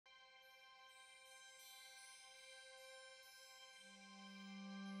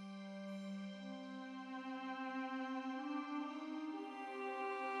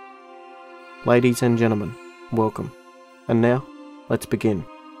Ladies and gentlemen, welcome. And now, let's begin.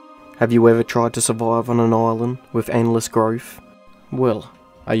 Have you ever tried to survive on an island with endless growth? Well,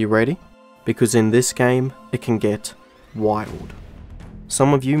 are you ready? Because in this game, it can get wild.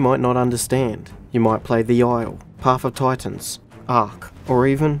 Some of you might not understand. You might play The Isle, Path of Titans, Ark, or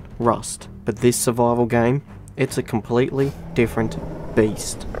even Rust. But this survival game, it's a completely different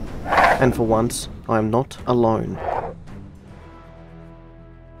beast. And for once, I am not alone.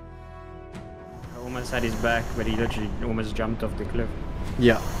 I almost had his back, but he literally almost jumped off the cliff.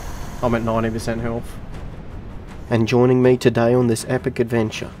 Yeah, I'm at 90% health. And joining me today on this epic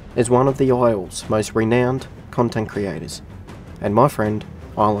adventure is one of the Isle's most renowned content creators, and my friend,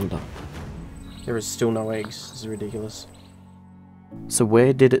 Islander. There is still no eggs, this is ridiculous. So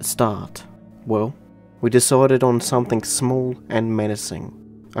where did it start? Well, we decided on something small and menacing.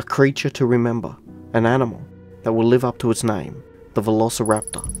 A creature to remember, an animal that will live up to its name, the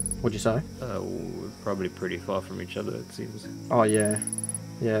Velociraptor. What'd you say? We're probably pretty far from each other, it seems. Oh yeah.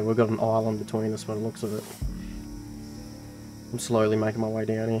 Yeah, we've got an island between us by the looks of it. I'm slowly making my way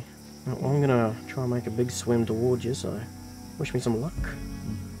down here. Well, I'm gonna try and make a big swim towards you, so wish me some luck.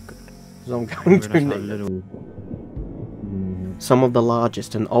 Because I'm going to need Some of the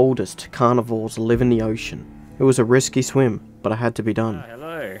largest and oldest carnivores live in the ocean. It was a risky swim, but it had to be done.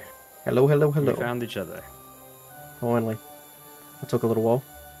 Hello. Hello, hello, hello. We found each other. Finally. It took a little while.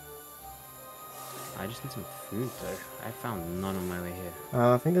 I just need some food though. I found none on my way here.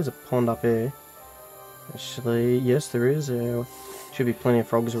 I think there's a pond up here. Actually, yes there is. Should be plenty of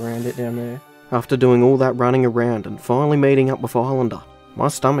frogs around it down there. After doing all that running around and finally meeting up with Islander, my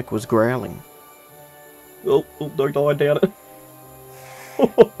stomach was growling. Oh, don't die down it.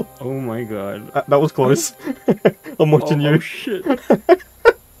 Oh my god. That was close. I'm watching you. Oh shit.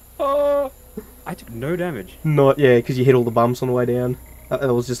 Oh, I took no damage. Not, yeah, because you hit all the bumps on the way down.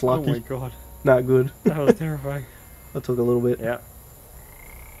 That was just lucky. Oh my god. Not good. That was terrifying. That took a little bit. Yeah.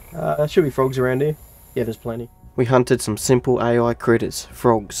 There should be frogs around here. Yeah, there's plenty. We hunted some simple AI critters,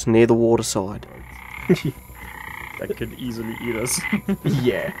 frogs, near the waterside. That could easily eat us.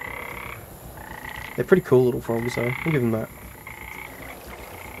 Yeah. They're pretty cool little frogs though, I'll give them that.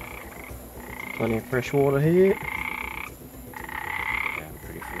 Plenty of fresh water here. Yeah, I'm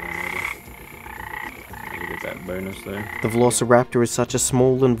pretty full already. Maybe get that bonus though. The Velociraptor is such a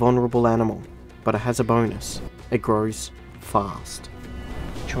small and vulnerable animal, but it has a bonus. It grows fast.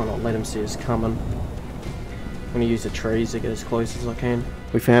 Try not to let him see us coming. I'm going to use the trees to get as close as I can.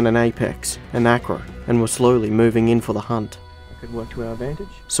 We found an apex, an acro, and we're slowly moving in for the hunt. Could work to our advantage.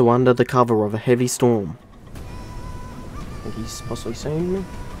 So under the cover of a heavy storm, I think he's possibly seeing me.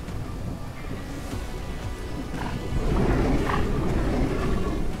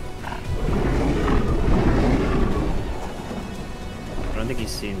 I don't think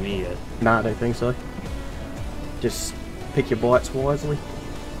he's seen me yet. Nah, I don't think so. Just pick your bites wisely.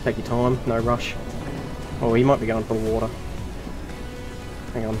 Take your time, no rush. Oh, he might be going for the water.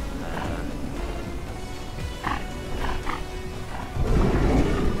 Hang on.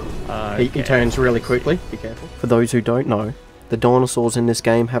 He turns really quickly. Be careful. For those who don't know, the dinosaurs in this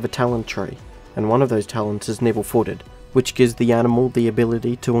game have a talent tree, and one of those talents is nibble-footed, which gives the animal the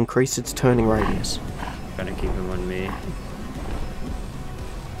ability to increase its turning radius. Gotta keep him on me.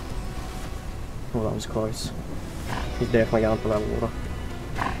 Oh, that was close. He's definitely going for that water.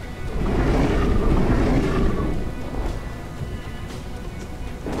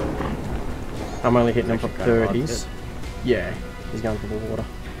 I'm only hitting him for 30s. Yeah, he's going for the water.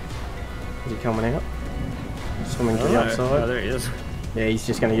 Is he coming out? Swimming to the outside. Oh, there he is. Yeah, he's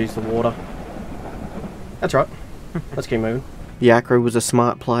just going to use the water. That's right. Let's keep moving. The acro was a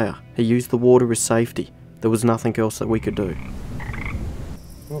smart player. He used the water as safety. There was nothing else that we could do.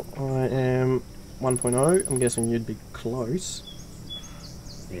 Well, I am 1.0. I'm guessing you'd be close.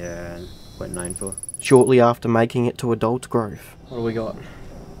 Yeah, 0.94. Shortly after making it to adult growth. What do we got?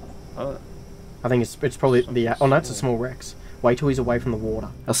 Oh. I think it's probably the... Oh no, it's a small Rex. Wait till he's away from the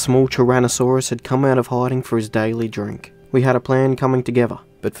water. A small Tyrannosaurus had come out of hiding for his daily drink. We had a plan coming together,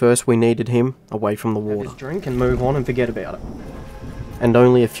 but first we needed him away from the water. Have his drink and move on and forget about it. And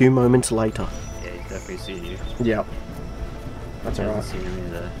only a few moments later... Yeah, he's definitely seen you. Yep. That's I alright. haven't seen him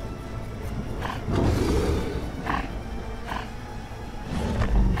either.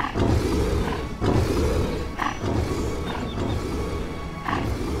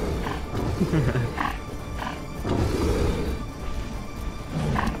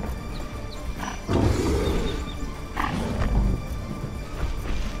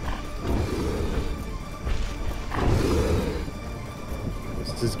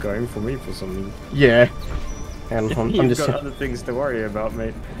 It's just going for me for some reason. Yeah. And I'm You've just... got other things to worry about,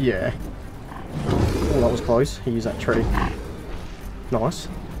 mate. Yeah. Oh, that was close. He used that tree. Nice.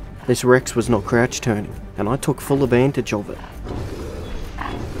 This Rex was not crouch turning, and I took full advantage of it.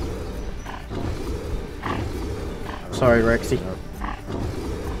 Sorry, Rexy.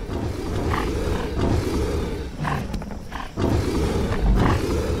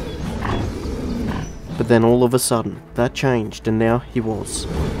 But then all of a sudden, that changed, and now he was.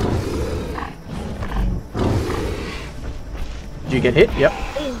 Did you get hit? Yep.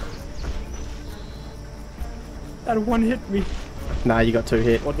 That one hit me. Nah, you got 2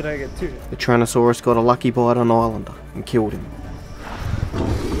 hit. What did I get 2? The Tyrannosaurus got a lucky bite on Islander and killed him.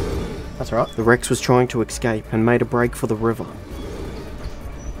 That's right. The Rex was trying to escape and made a break for the river.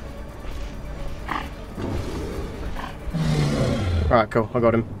 Alright, cool. I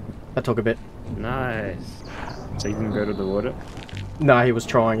got him. That took a bit. Nice. So you didn't go to the water? No, he was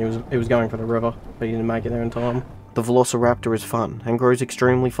trying. He was going for the river, but he didn't make it there in time. The Velociraptor is fun and grows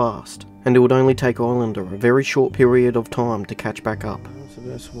extremely fast, and it would only take Islander a very short period of time to catch back up. So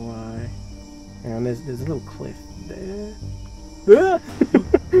this way. And there's a little cliff there.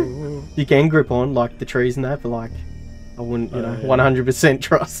 You can grip on like the trees and that, but like I wouldn't, 100%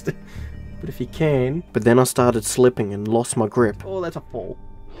 trust it. But if you can. But then I started slipping and lost my grip. Oh, that's a fall.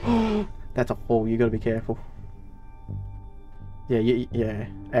 That's a fall. You gotta be careful. Yeah,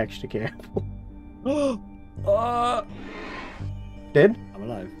 extra careful. Dead? I'm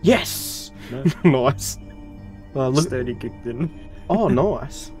alive. Yes! No. Nice. Look. Sturdy kicked in. Oh,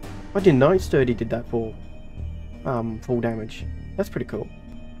 nice. I didn't know Sturdy did that for full damage. That's pretty cool.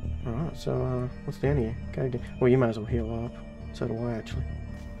 Alright, so what's down here? Go down. Well, you may as well heal up. So do I, actually.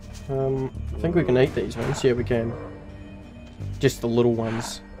 I think we can eat these ones. Yeah, we can. Just the little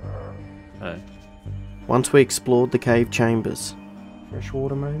ones. Oh. Once we explored the cave chambers. Fresh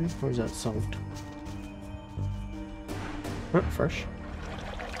water, maybe? Or is that salt? Oh, fresh.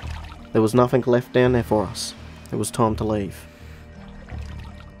 There was nothing left down there for us. It was time to leave.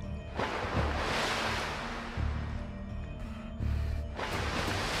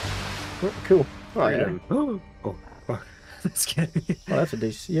 Oh, cool. Oh, yeah. Oh, fuck. That scared me. Oh, that's a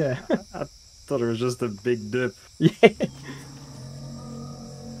decent, yeah. I thought it was just a big dip. Yeah.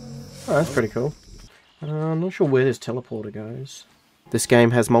 Oh, that's pretty cool. I'm not sure where this teleporter goes. This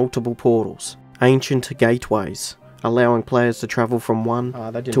game has multiple portals, ancient gateways, allowing players to travel from one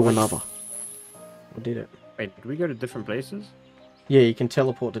to another. Or did it? Wait, did we go to different places? Yeah, you can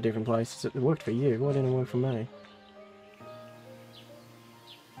teleport to different places. It worked for you. Why didn't it work for me?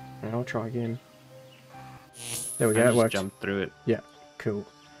 Right, I'll try again. There we go, it worked. Jump through it. Yeah, cool.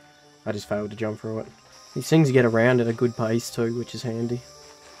 I just failed to jump through it. These things get around at a good pace too, which is handy.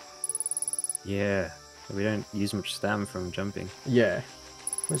 Yeah, we don't use much stamina from jumping. Yeah.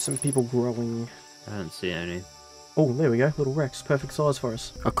 There's some people growing. I don't see any. Oh, there we go, little Rex, perfect size for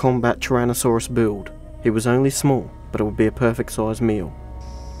us. A combat Tyrannosaurus build. It was only small, but it would be a perfect size meal.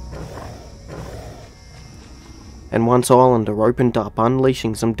 And once Islander opened up,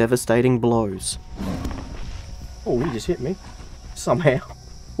 unleashing some devastating blows. Oh, he just hit me. Somehow.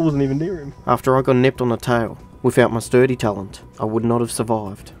 I wasn't even near him. After I got nipped on the tail, without my sturdy talent, I would not have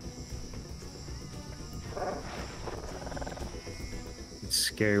survived. It's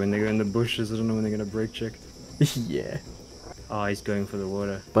scary when they go in the bushes. I don't know when they're going to break check. Yeah. Oh, he's going for the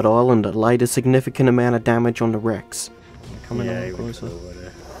water. But Islander laid a significant amount of damage on the Rex. Coming yeah, on he went closer. for the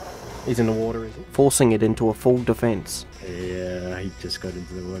water. He's in the water, is he? Forcing it into a full defense. Yeah, he just got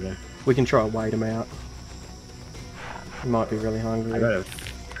into the water. We can try and wait him out. He might be really hungry. I got a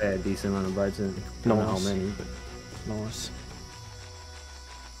fair decent amount of bites in. I don't know how many, but nice.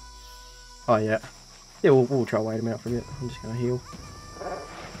 Oh yeah. Yeah, we'll try and wait him out for a bit. I'm just gonna heal.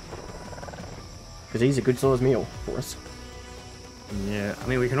 Because he's a good sized meal for us. yeah, I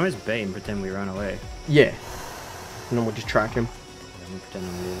mean we can always bait and pretend we ran away. Yeah. And then we'll just track him. And pretend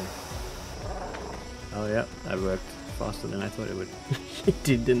I'm leaving. Oh yeah, that worked faster than I thought it would. It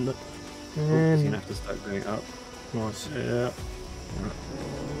did, didn't it? Oh, he's gonna have to start going up. Nice. Yeah.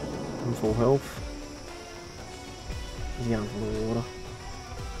 I'm full health. He's going for the water.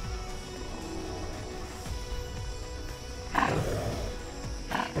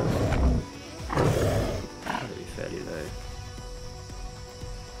 That'll be fairly low.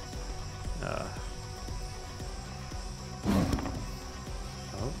 Oh.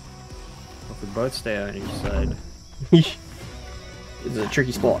 Well, if we both stay on each side. It's a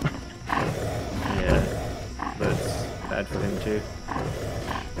tricky spot. Yeah. But it's bad for him too.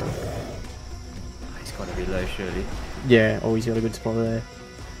 He's gotta be low surely. Yeah, oh, he's got a good spot there.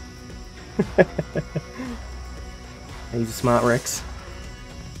 He's a smart Rex.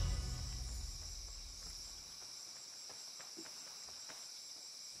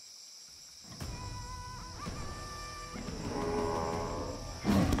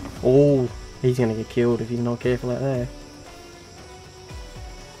 Oh, he's gonna get killed if he's not careful out there.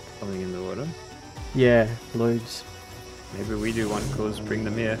 Something in the water. Yeah, lose. Maybe we do one cause, bring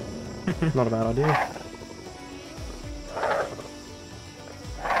them here. Not a bad idea.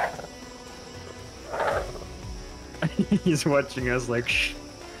 He's watching us like shh.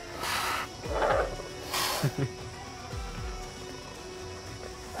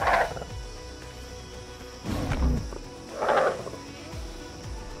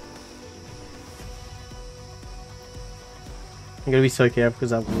 I'm gonna be so careful because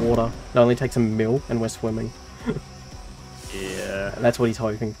that water, it only takes a mil and we're swimming. Yeah. And that's what he's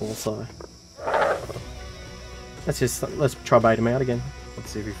hoping for, so. Let's try bait him out again. Let's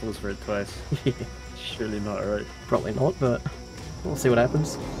see if he falls for it twice. Yeah. Surely not, right? Probably not, but we'll see what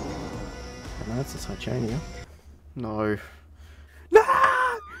happens. Oh, no, that's a Sarchania. No. No!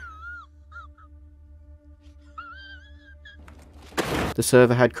 The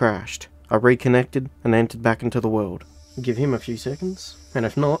server had crashed. I reconnected and entered back into the world. Give him a few seconds, and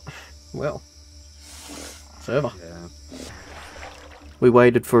if not, well, server. Yeah. We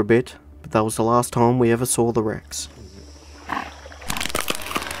waited for a bit, but that was the last time we ever saw the Rex.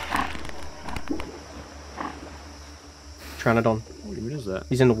 Pteranodon. What is that?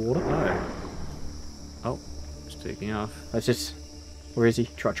 He's in the water. No. Oh, it's taking off. That's just... Where is he?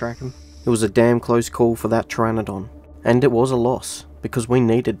 Try to track him. It was a damn close call for that Pteranodon. And it was a loss, because we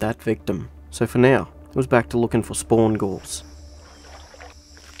needed that victim. So for now, it was back to looking for spawn gores.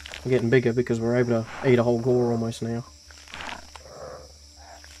 We're getting bigger because we're able to eat a whole gore almost now.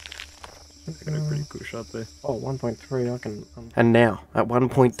 I got a pretty cool shot there. Oh, 1.3, I can... And now, at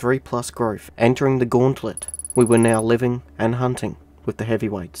 1.3 plus growth, entering the gauntlet, we were now living and hunting with the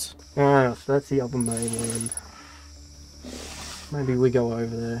heavyweights. Ah, so that's the upper mainland. Maybe we go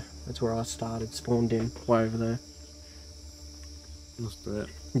over there. That's where I started, spawned in, way over there. Let's do it.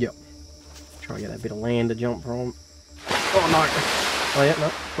 Yep. Try to get that bit of land to jump from. Oh no! Oh yeah,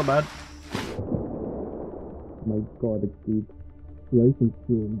 no, not bad. My god, it's deep. The ocean's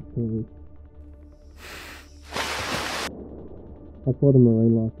still. I thought a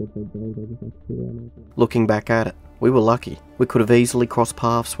marine life gets so great, I just have to sit around. Looking back at it, we were lucky. We could have easily crossed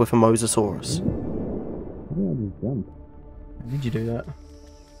paths with a Mosasaurus. How did I just jump? How did you do that?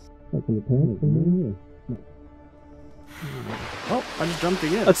 Like in the panic. Oh, I just jumped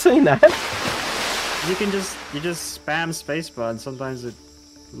again. I've seen that. You just spam spacebar and sometimes it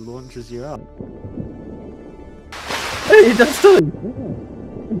launches you out. Hey, it does too!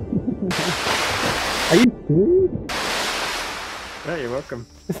 Are you serious? Yeah, you're welcome.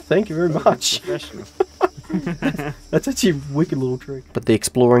 Thank you very much. Professional. That's actually a wicked little trick. But the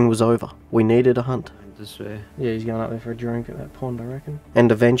exploring was over. We needed a hunt. This way. Yeah, he's going up there for a drink at that pond, I reckon.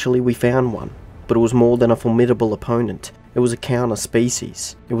 And eventually we found one. But it was more than a formidable opponent. It was a counter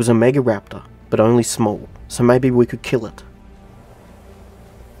species. It was a Megaraptor, but only small. So maybe we could kill it.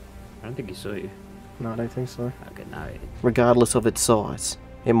 I don't think he saw you. No, I don't think so. Okay, no. Regardless of its size,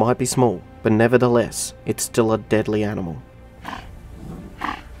 it might be small, but nevertheless, it's still a deadly animal.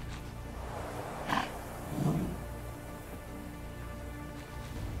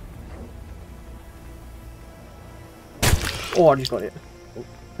 Oh, I just got hit.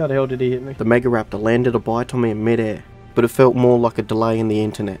 How the hell did he hit me? The Megaraptor landed a bite on me in midair, but it felt more like a delay in the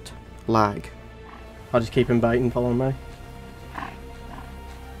internet. Lag. I just keep him baiting, following me.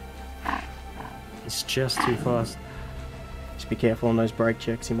 It's just too fast. Just be careful on those brake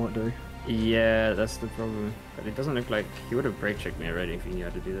checks he might do. Yeah, that's the problem. But it doesn't look like he would have brake checked me already if he knew how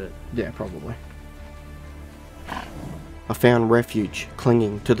to do that. Yeah, probably. I found refuge,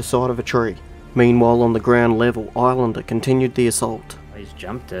 clinging to the side of a tree. Meanwhile, on the ground level, Islander continued the assault. Oh, he's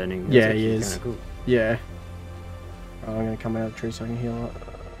jump turning. That's Yeah, he is. Kinda cool. Yeah. Right, I'm gonna come out of the tree so I can heal up.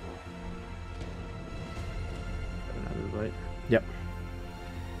 Another bite. Yep.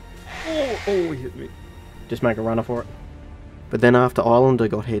 Oh, he hit me. Just make a runner for it. But then after Islander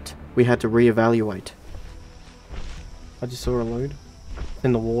got hit, we had to re-evaluate. I just saw a load.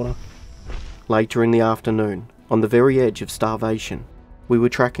 In the water. Later in the afternoon, on the very edge of starvation, we were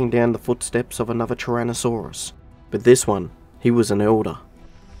tracking down the footsteps of another Tyrannosaurus. But this one, he was an elder.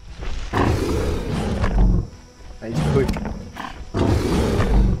 He's quick.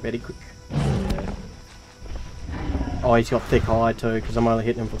 Very quick. Oh, he's got thick hide too, because I'm only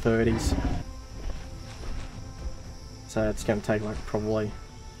hitting him for 30s. So it's going to take like probably...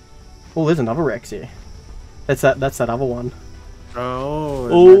 Oh, there's another Rex here. That's that other one. Oh,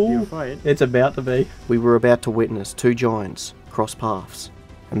 it Oh, might be a fight. It's about to be. We were about to witness two giants cross paths.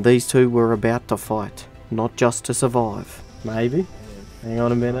 And these two were about to fight, not just to survive. Maybe. Hang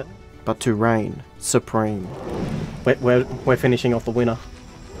on a minute. But to reign supreme. We're finishing off the winner.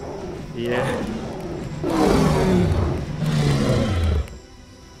 Yeah.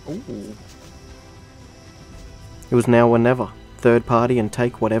 Ooh. It was now or never. Third party and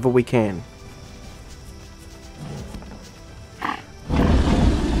take whatever we can.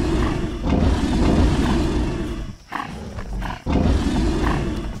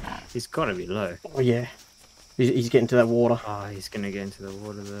 He's gotta be low. Oh yeah. He's getting to that water. Oh, he's gonna get into the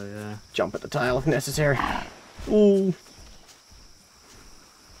water though, yeah. Jump at the tail if necessary. Ooh.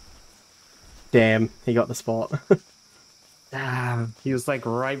 Damn, he got the spot. Damn, he was like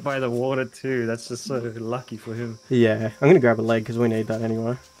right by the water too. That's just so lucky for him. Yeah, I'm gonna grab a leg because we need that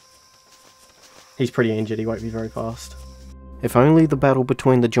anyway. He's pretty injured, he won't be very fast. If only the battle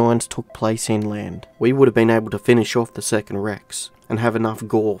between the giants took place inland, we would have been able to finish off the second Rex and have enough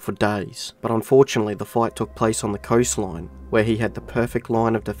gore for days. But unfortunately the fight took place on the coastline, where he had the perfect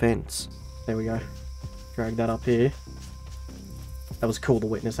line of defense. There we go. Drag that up here. That was cool to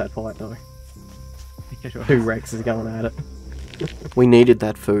witness that fight though. 2 Rexes going at it. We needed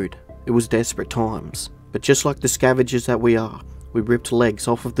that food. It was desperate times. But just like the scavengers that we are, we ripped legs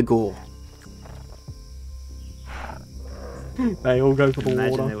off of the gore. They all go for the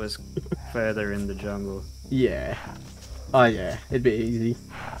Imagine water. it was further in the jungle. Yeah. Oh yeah, it'd be easy.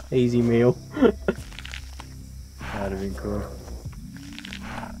 Easy meal. That'd have been cool.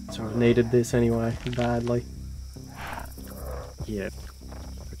 So I needed this anyway, badly. Yeah,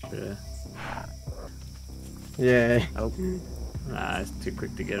 for sure. Yeah. Oh, nah, it's too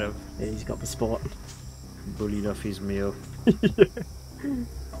quick to get up. Yeah, he's got the spot. Bullied off his meal.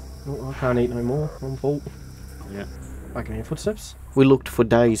 Oh, I can't eat no more. I'm full. Yeah. I can hear footsteps. We looked for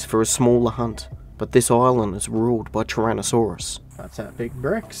days for a smaller hunt, but this island is ruled by Tyrannosaurus. That's that big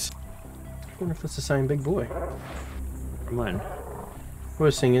Rex. I wonder if it's the same big boy. Come on.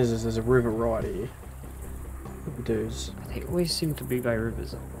 Worst thing is there's a river right here. What we do is... They always seem to be by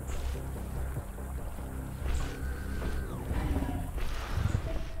rivers.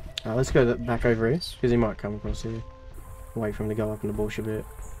 let's go back over here, because he might come across here. Wait for him to go up in the bush a bit.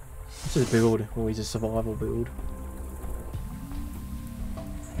 This is a build, always a survival build.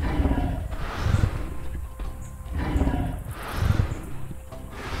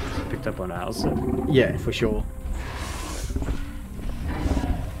 Picked up on ours. Yeah, for sure.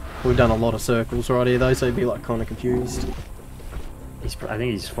 We've done a lot of circles right here though, so he'd be like kind of confused. I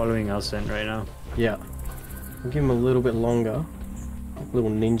think he's following our scent right now. Yeah. We'll give him a little bit longer.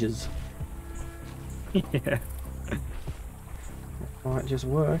 Little ninjas. Yeah. Might just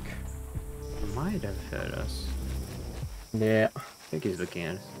work. Might have heard us. Yeah. I think he's looking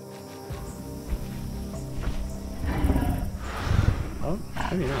at us. Oh,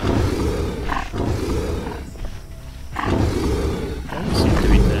 maybe not. Doesn't seem to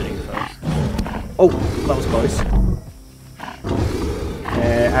be turning fast. Oh, that was close.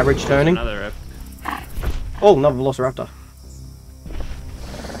 Average turning. Another rep. Oh, another Velociraptor.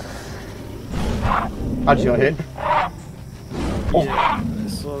 I just got hit. Oh. Yeah, I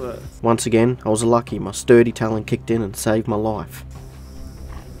saw that. Once again, I was lucky my sturdy talon kicked in and saved my life.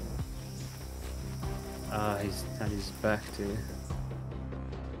 Ah, he's turned his back to.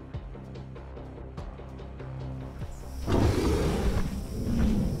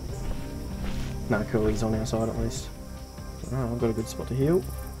 No, cool, he's on our side at least. Alright, I've got a good spot to heal.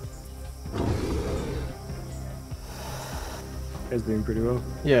 He's doing pretty well.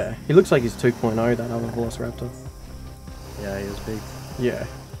 Yeah, he looks like he's 2.0, that other Velociraptor. Yeah, he was big. Yeah.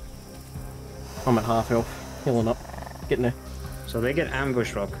 I'm at half health. Healing up. Getting there. So they get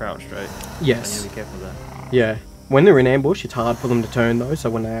ambushed while crouched, right? Yes. So you gotta be careful of that. Yeah. When they're in ambush, it's hard for them to turn though, so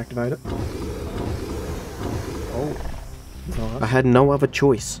when they activate it. Oh. I had no other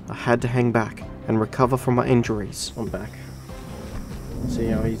choice. I had to hang back and recover from my injuries. I'm back. Let's see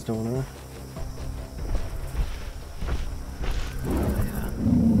how he's doing, huh?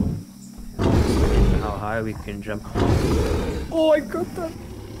 How high we can jump. Oh, I got that!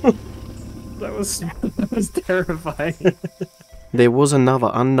 that was terrifying. There was another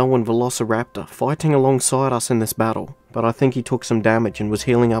unknown Velociraptor fighting alongside us in this battle, but I think he took some damage and was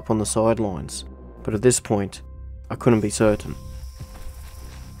healing up on the sidelines. But at this point, I couldn't be certain.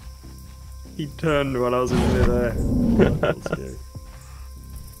 He turned while I was in midair. That was scary.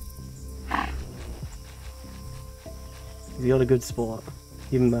 He's got a good spot.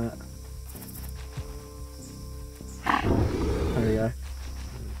 Give him that. There we go.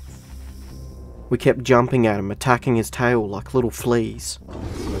 We kept jumping at him, attacking his tail like little fleas.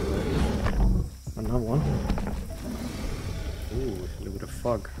 Another one. Ooh, a little bit of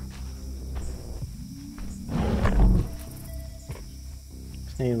fog.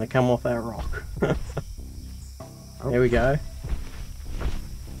 Just need him to come off that rock. Oh. There we go.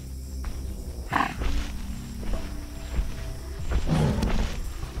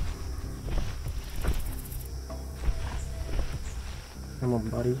 on,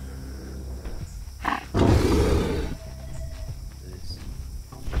 buddy.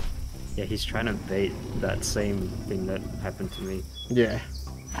 Yeah, he's trying to bait that same thing that happened to me. Yeah.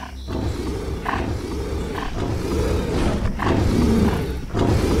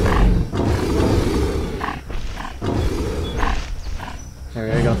 There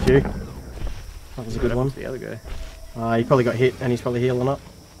we go, got a few. That was a good one. The other guy. He probably got hit and he's probably healing up.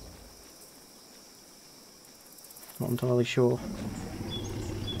 Not entirely sure.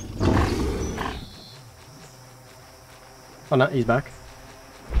 Oh no, he's back.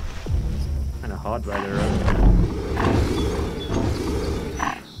 Kind of hard by the road.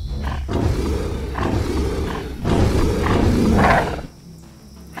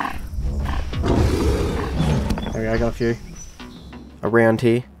 There we go, got a few. Around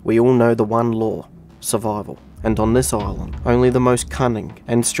here, we all know the one law: survival. And on this island, only the most cunning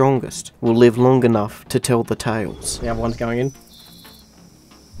and strongest will live long enough to tell the tales. The other one's going in.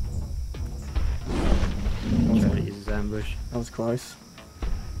 Trying to use his ambush. That was close.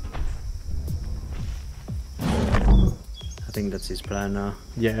 I think that's his plan now.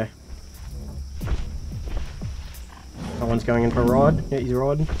 Yeah. That one's going in for a ride. Yeah, he's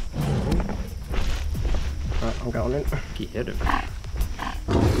riding. Right, I'm going in. He hit him.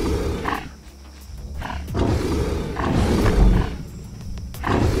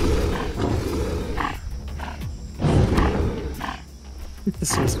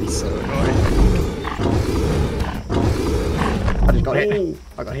 This must be so annoying. I just got hit.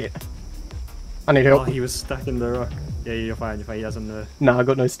 I got hit. I need help. Oh, he was stuck in the rock. Yeah, you're fine. You're fine. He doesn't know. Nah, I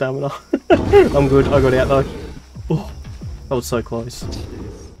got no stamina. I'm good. I got out though. Oh, that was so close.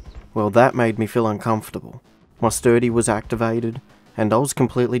 Well, that made me feel uncomfortable. My sturdy was activated, and I was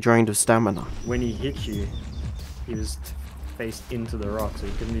completely drained of stamina. When he hit you, he was faced into the rock, so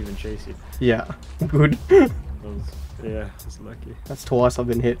he couldn't even chase you. Yeah, good. Yeah, it's lucky. That's twice I've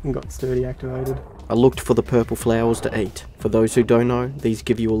been hit and got sturdy activated. I looked for the purple flowers to eat. For those who don't know, these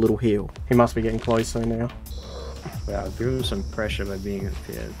give you a little heal. He must be getting closer now. Wow, give him some pressure by being up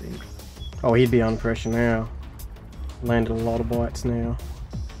here, I think. Oh, he'd be under pressure now. Landed a lot of bites now.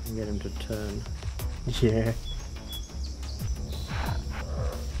 And get him to turn. Yeah.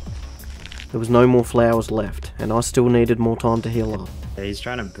 There was no more flowers left, and I still needed more time to heal up. Yeah, he's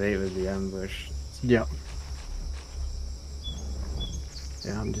trying to bait with the ambush. Yep.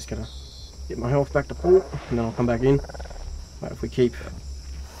 Yeah, I'm just gonna get my health back to full, and then I'll come back in. But if we get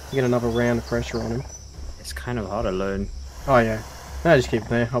another round of pressure on him. It's kind of hard alone. Oh yeah. No, just keep it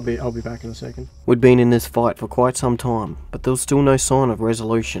there. I'll be back in a second. We'd been in this fight for quite some time, but there was still no sign of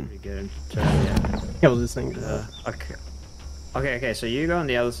resolution. You get him to turn, yeah. I was just thinking. Okay, so you go on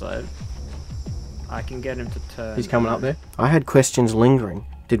the other side. I can get him to turn. He's coming up there. I had questions lingering.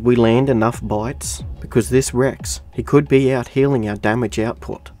 Did we land enough bites? Because this Rex, he could be out healing our damage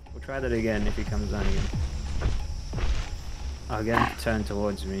output. We'll try that again if he comes down again. I'll get him to turn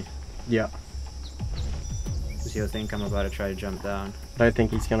towards me. Yeah. Because he'll think I'm about to try to jump down. I don't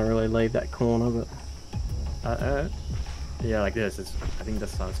think he's going to really leave that corner, but... yeah, like this. I think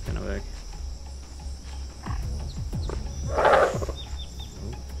that's how it's going to work.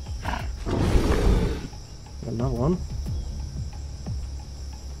 Another one.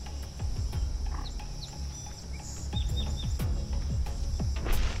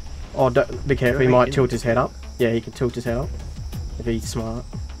 Oh, don't, be careful, he might tilt his head up. Yeah, he can tilt his head up. If he's smart.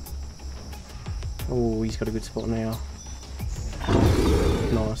 Oh, he's got a good spot now.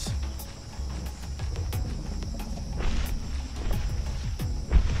 Nice.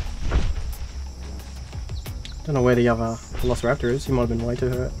 Don't know where the other Velociraptor is, he might have been way too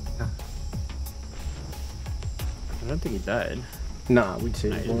hurt. I don't think he died. Nah, we'd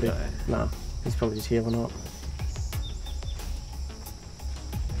see his he body. didn't die. Nah, he's probably just healing up.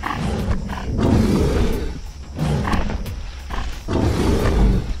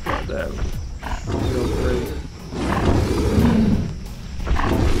 Goddamn. Real great.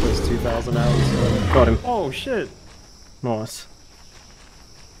 First 2,000 hours. Got him. Oh shit! Nice.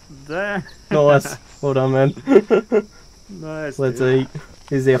 There. Nice. Well done, man. Nice. Let's dude. eat.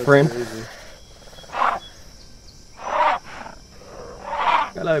 Here's our friend. Crazy.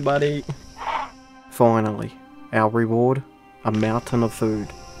 Hello, buddy. Finally, our reward, a mountain of food.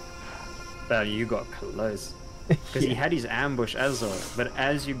 Wow, you got close. Because he had his ambush as well, but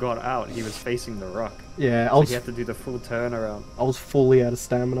as you got out, he was facing the rock. Yeah, So he had to do the full turnaround. I was fully out of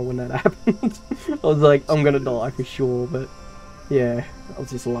stamina when that happened. I was like, I'm gonna die for sure, but yeah, that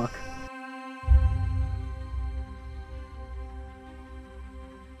was just luck.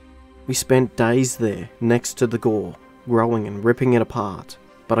 We spent days there, next to the gore, growing and ripping it apart.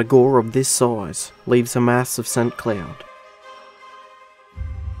 But a gore of this size leaves a massive scent cloud.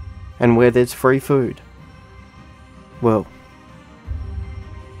 And where there's free food, well...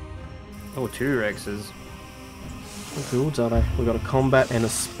 Oh, 2 Rexes. What builds are they? We've got a combat and a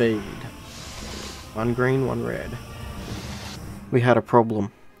speed. 1 green, 1 red. We had a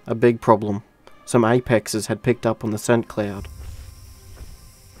problem. A big problem. Some apexes had picked up on the scent cloud.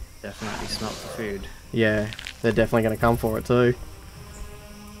 Definitely smelt the food. Yeah, they're definitely going to come for it too.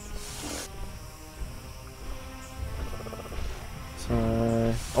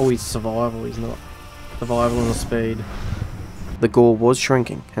 So... oh, he's survival, he's not. Survival and the speed. The gore was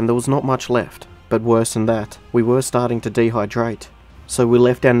shrinking, and there was not much left. But worse than that, we were starting to dehydrate. So we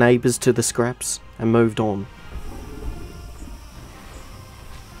left our neighbours to the scraps, and moved on.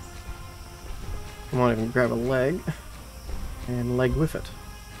 I might even grab a leg, and leg with it.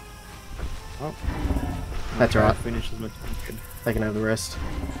 Oh. That's alright. Finish as much as you could. They can have the rest.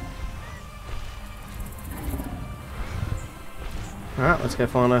 Alright, let's go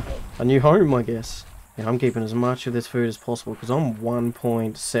find a new home, I guess. Yeah, I'm keeping as much of this food as possible because I'm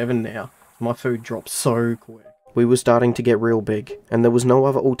 1.7 now. My food drops so quick. We were starting to get real big, and there was no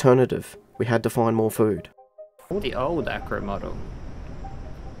other alternative. We had to find more food. The old Acro model.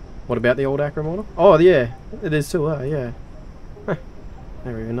 What about the old Acro model? Oh yeah, it is too, yeah. Huh.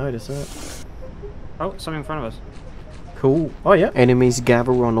 Never even noticed that. Oh, something in front of us. Cool. Oh yeah. Enemies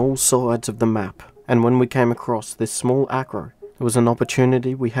gather on all sides of the map, and when we came across this small Acro, it was an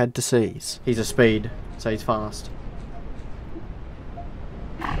opportunity we had to seize. He's a speed, so he's fast.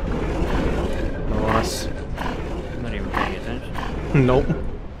 Nice. I'm not even paying attention. Nope.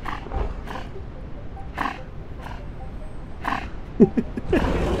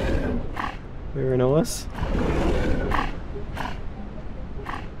 Very nice.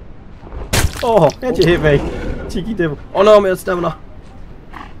 Oh, how'd you hit me? Cheeky devil. Oh no, I'm out of stamina.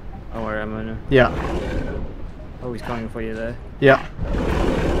 Don't worry, I'm gonna... Yeah. Oh, he's coming for you there. Yeah.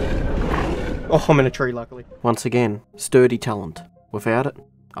 Oh, I'm in a tree, luckily. Once again, sturdy talent. Without it,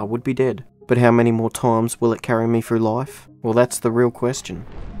 I would be dead. But how many more times will it carry me through life? Well, that's the real question.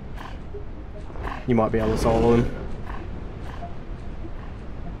 You might be able to solo him.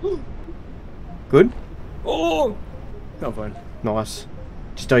 Good? Oh! Not fine. Nice.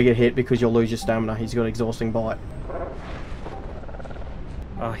 Just don't get hit because you'll lose your stamina. He's got exhausting bite.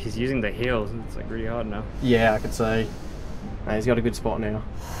 Oh, he's using the heals. It's like really hard now. Yeah, I could say. Nah, he's got a good spot now.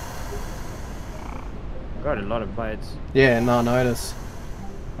 Got a lot of bites. Yeah, no, I notice.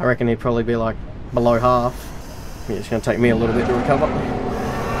 I reckon he'd probably be like below half. Yeah, it's going to take me a little bit to recover.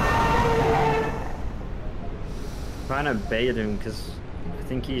 Trying to bait him because I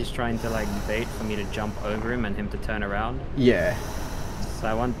think he's trying to like bait for me to jump over him and him to turn around. Yeah. So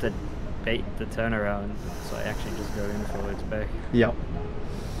I want to bait the turnaround, so I actually just go in for its back. Yep.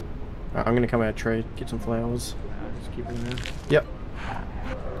 Right, I'm going to come out of tree, get some flowers. Just keep him there. Yep.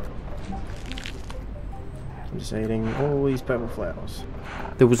 I'm just eating all these purple flowers.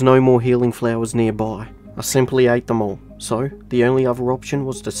 There was no more healing flowers nearby. I simply ate them all. So, the only other option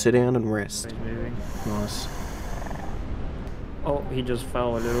was to sit down and rest. He's moving. Nice. Oh, he just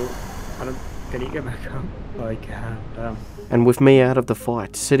fell a little. Can he get back up? Oh, he can. Damn. And with me out of the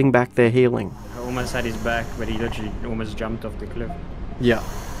fight, sitting back there healing. I almost had his back, but he literally almost jumped off the cliff. Yeah.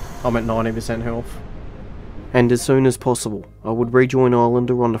 I'm at 90% health. And as soon as possible, I would rejoin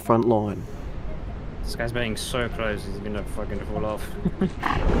Islander on the front line. This guy's being so close, he's gonna fucking fall off.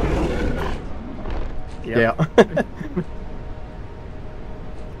 Yeah.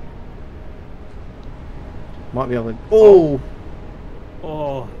 Might be able to... Oh!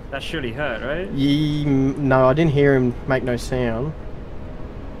 Oh, that surely hurt, right? No, I didn't hear him make no sound.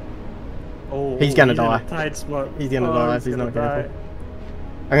 Oh, he's gonna die. In a tight spot. He's gonna die if he's not careful.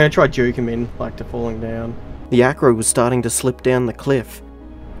 I'm gonna try juke him in, like to falling down. The Acro was starting to slip down the cliff.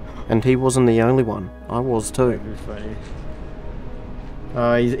 And he wasn't the only one. I was too. That'd be He's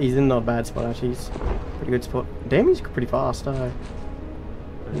funny. in not a bad spot actually. He's pretty good spot. Damn, he's pretty fast, Yeah.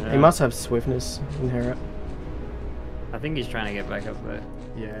 He must have swiftness inherent. I think he's trying to get back up there.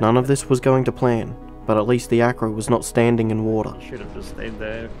 Yeah. None of this was going to plan, but at least the Acro was not standing in water. Should have just stayed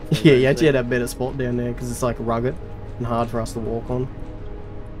there. Yeah, you actually had a better spot down there because it's like rugged and hard for us to walk on.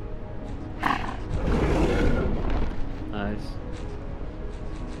 Nice.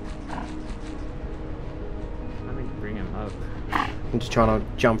 I think bring him up. I'm just trying to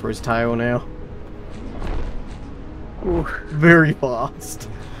jump for his tail now. Ooh, very fast.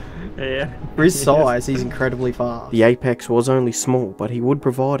 Yeah. For his size, he's incredibly fast. The apex was only small, but he would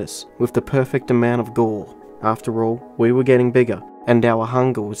provide us with the perfect amount of gore. After all, we were getting bigger, and our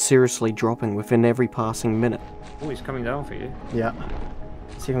hunger was seriously dropping within every passing minute. Oh, he's coming down for you. Yeah.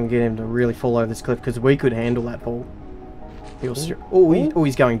 See if I can get him to really fall over this cliff, because we could handle that fall.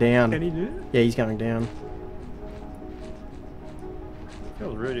 He's going down. Can he do it? Yeah, he's going down.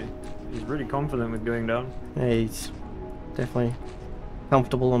 He's really confident with going down. Yeah, he's definitely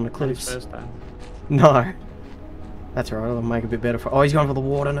comfortable on the Not his cliffs. first time. No. That's alright, I'll make it a bit better for... Oh, he's going for the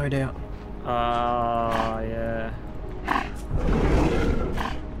water, no doubt. Ah, yeah.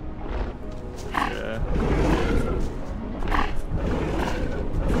 Yeah.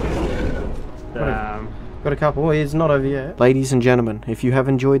 Damn. Got a couple. Oh, it's not over yet. Ladies and gentlemen, if you have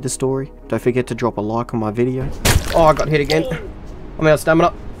enjoyed the story, don't forget to drop a like on my video. Oh, I got hit again. I'm out of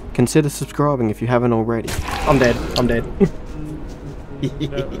stamina. Consider subscribing if you haven't already. I'm dead. I'm dead.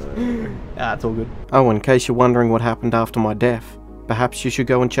 It's all good. Oh, in case you're wondering what happened after my death, perhaps you should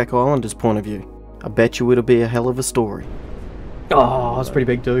go and check Islander's point of view. I bet you it'll be a hell of a story. Oh, that's pretty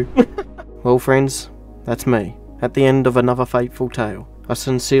big too. Well, friends, that's me, at the end of another fateful tale. I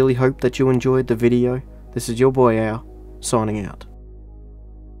sincerely hope that you enjoyed the video. This is your boy Ow, signing out.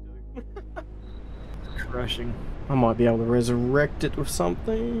 Crushing. I might be able to resurrect it with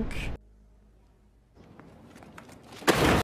something.